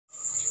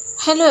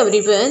Hello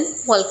everyone,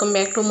 welcome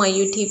back to my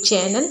YouTube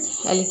channel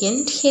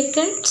Elegant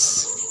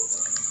Haircuts.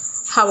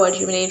 How are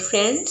you my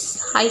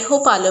friends? I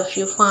hope all of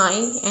you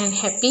fine and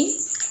happy.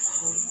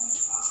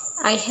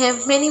 I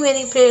have many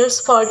prayers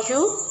for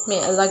you.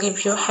 May Allah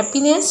give you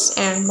happiness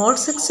and more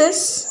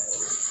success.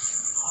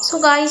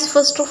 So guys,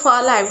 first of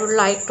all I would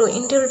like to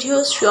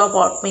introduce you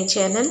about my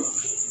channel.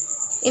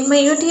 In my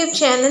YouTube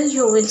channel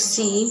you will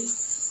see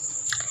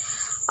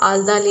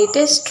all the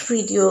latest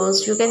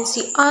videos. You can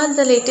see all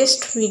the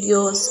latest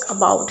videos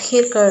about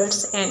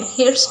haircuts and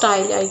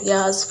hairstyle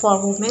ideas for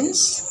women.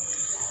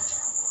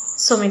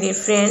 So my dear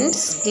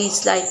friends,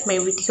 please like my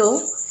video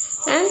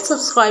and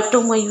subscribe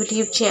to my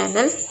YouTube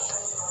channel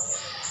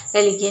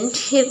Elegant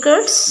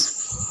Haircuts.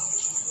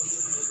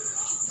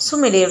 So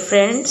my dear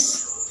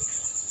friends,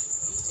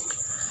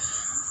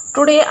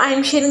 today I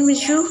am sharing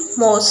with you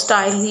most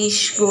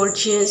stylish,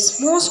 gorgeous,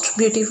 most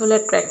beautiful,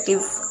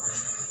 attractive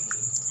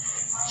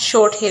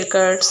short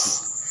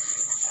haircuts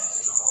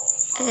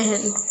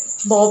and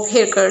bob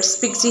haircuts,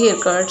 pixie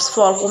haircuts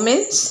for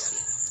women.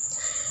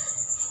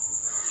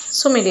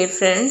 So my dear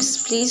friends,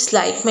 please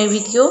like my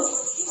video.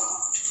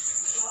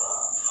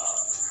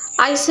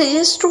 I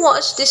suggest to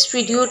watch this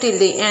video till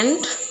the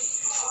end.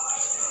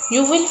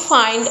 You will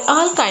find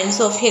all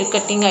kinds of hair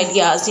cutting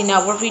ideas in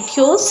our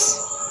videos.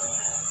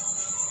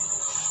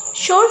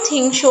 Short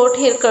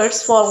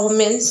haircuts for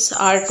women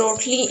are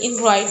totally in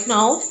right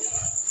now.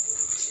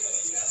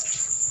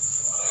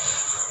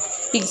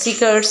 Pixie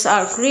cuts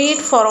are great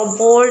for a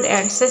bold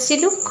and sassy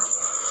look,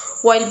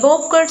 while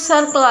bob cuts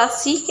are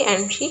classic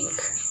and chic.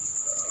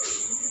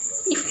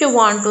 If you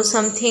want to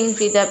something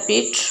with a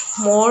bit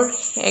more,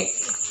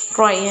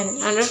 try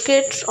an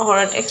undercut or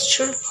a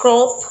textured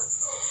crop.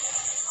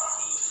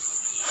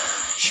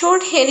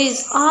 Short hair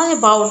is all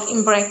about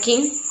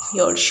embracing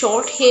your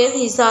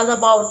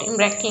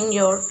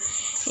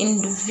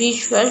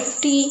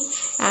individuality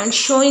and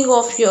showing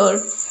off your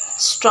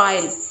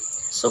style.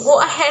 So go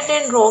ahead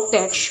and rock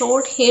that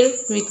short hair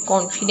with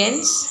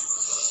confidence.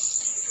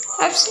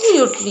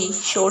 Absolutely,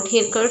 short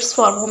haircuts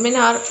for women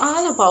are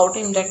all about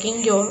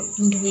embracing your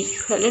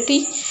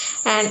individuality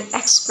and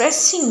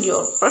expressing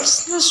your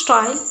personal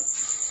style.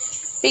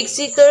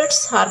 Pixie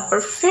cuts are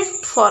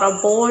perfect for a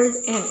bold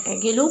and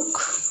eggy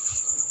look,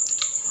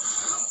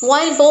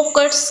 while bob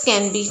cuts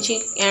can be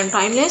chic and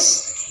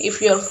timeless. If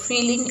you are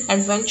feeling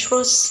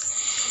adventurous,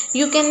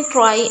 you can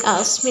try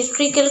a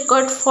symmetrical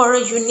cut for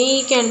a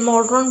unique and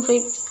modern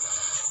vibe.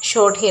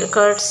 Short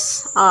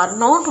haircuts are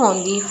not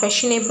only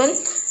fashionable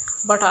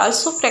but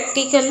also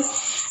practical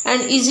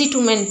and easy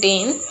to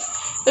maintain.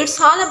 It's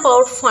all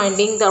about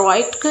finding the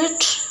right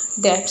cut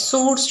that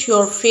suits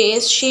your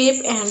face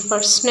shape and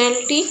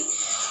personality.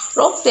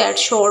 Rock that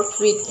short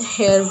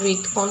hair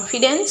with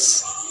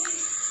confidence.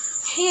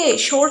 Hey,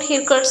 short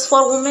haircuts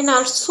for women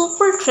are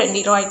super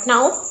trendy right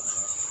now.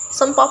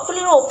 Some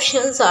popular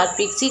options are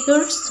pixie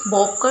cuts,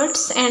 bob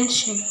cuts and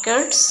shake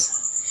cuts.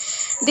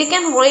 They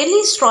can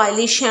really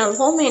stylish and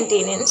low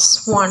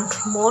maintenance. Want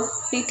more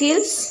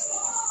details?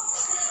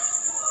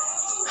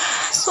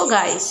 So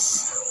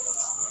guys,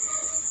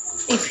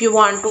 if you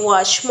want to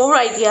watch more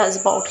ideas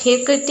about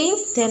hair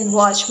cutting, then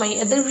watch my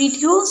other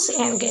videos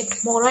and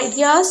get more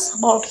ideas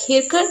about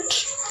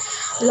haircut,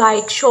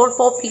 like short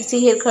bob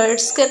pixie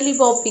haircuts, curly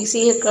bob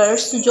pixie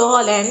haircuts,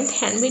 jaw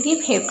length and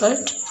medium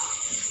haircut.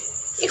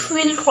 If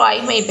will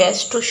try my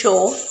best to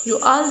show you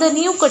all the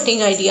new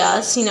cutting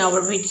ideas in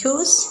our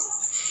videos.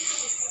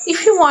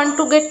 If you want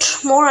to get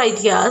more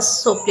ideas,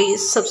 so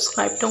please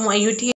subscribe to my YouTube.